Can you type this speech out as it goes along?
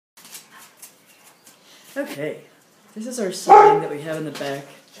Okay, this is our sign that we have in the back.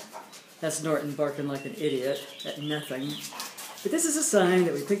 That's Norton barking like an idiot at nothing. But this is a sign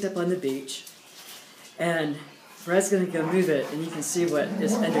that we picked up on the beach. And Brad's going to go move it, and you can see what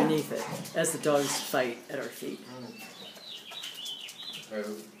is underneath it as the dogs fight at our feet.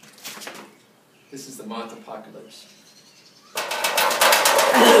 This is the moth apocalypse.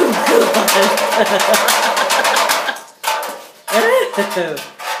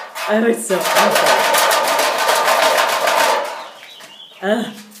 Oh, it's so awful.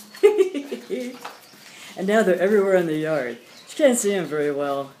 And now they're everywhere in the yard. You can't see them very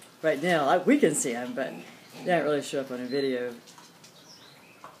well right now. We can see them, but they don't really show up on a video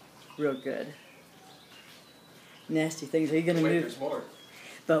real good. Nasty things. Are you going to move? There's more.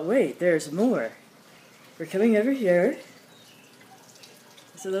 But wait, there's more. We're coming over here.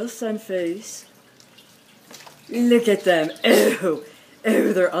 It's a little sun face. Look at them. Oh,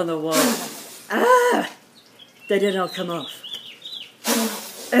 oh, they're on the wall. Ah! They didn't all come off.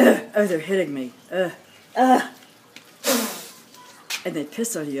 Oh, they're hitting me. And they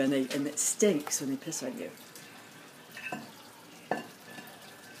piss on you, and it stinks when they piss on you.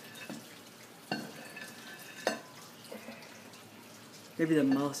 Maybe the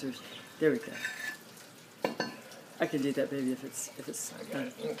moths are. There we go. I can do that, baby, if it's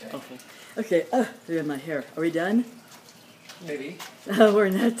awful. Okay. They're in my hair. Are we done? Maybe. Oh, we're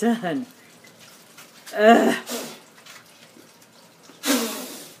not done.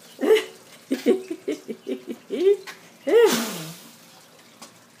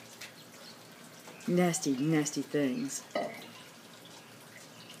 Nasty, nasty things.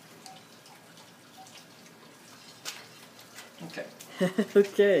 Okay.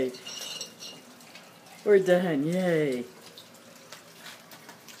 Okay. We're done. Yay. You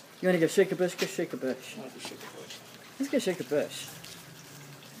want to go shake a bush? Go shake a bush. Let's go shake a bush.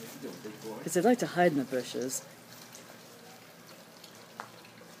 Because they like to hide in the bushes.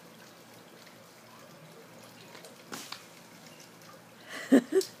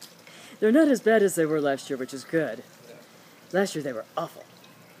 They're not as bad as they were last year, which is good. Last year they were awful.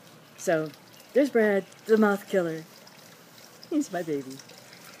 So, there's Brad, the moth killer. He's my baby.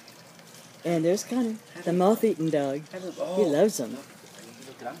 And there's Connor, the moth-eating dog. He loves them.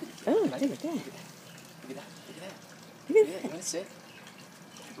 Oh, look at that. Look at that. Look at Yeah, that. you want to sit?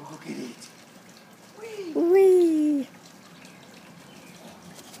 Look at it. Whee!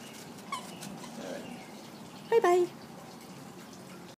 Bye-bye.